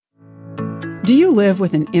Do you live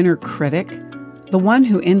with an inner critic? The one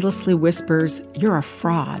who endlessly whispers, "You're a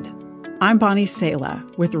fraud." I'm Bonnie Sala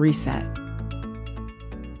with Reset.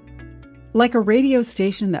 Like a radio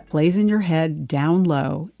station that plays in your head down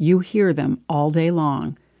low, you hear them all day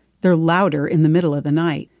long. They're louder in the middle of the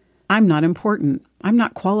night. I'm not important. I'm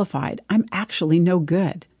not qualified. I'm actually no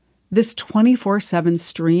good. This 24/7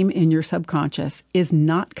 stream in your subconscious is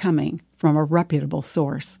not coming from a reputable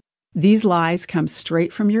source. These lies come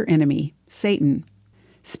straight from your enemy, Satan.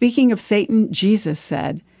 Speaking of Satan, Jesus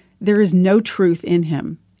said, "There is no truth in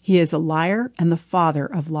him. He is a liar and the father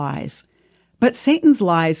of lies." But Satan's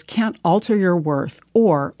lies can't alter your worth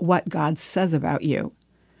or what God says about you.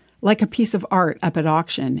 Like a piece of art up at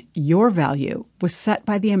auction, your value was set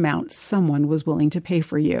by the amount someone was willing to pay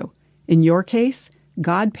for you. In your case,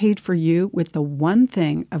 God paid for you with the one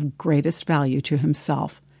thing of greatest value to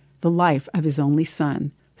himself, the life of his only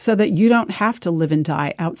son, so that you don't have to live and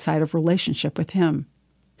die outside of relationship with him.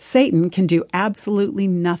 Satan can do absolutely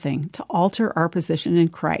nothing to alter our position in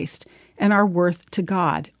Christ and our worth to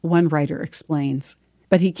God, one writer explains.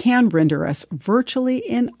 But he can render us virtually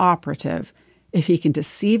inoperative if he can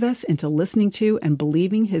deceive us into listening to and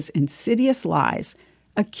believing his insidious lies,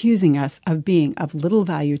 accusing us of being of little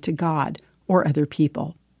value to God or other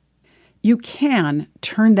people. You can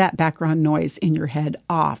turn that background noise in your head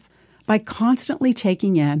off by constantly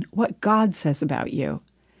taking in what God says about you.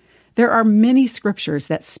 There are many scriptures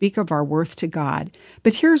that speak of our worth to God,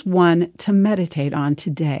 but here's one to meditate on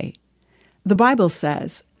today. The Bible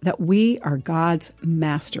says that we are God's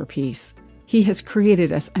masterpiece. He has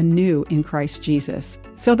created us anew in Christ Jesus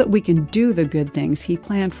so that we can do the good things he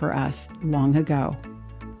planned for us long ago.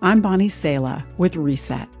 I'm Bonnie Sala with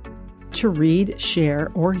Reset. To read,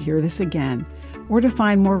 share, or hear this again, or to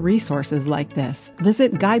find more resources like this,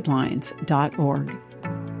 visit guidelines.org.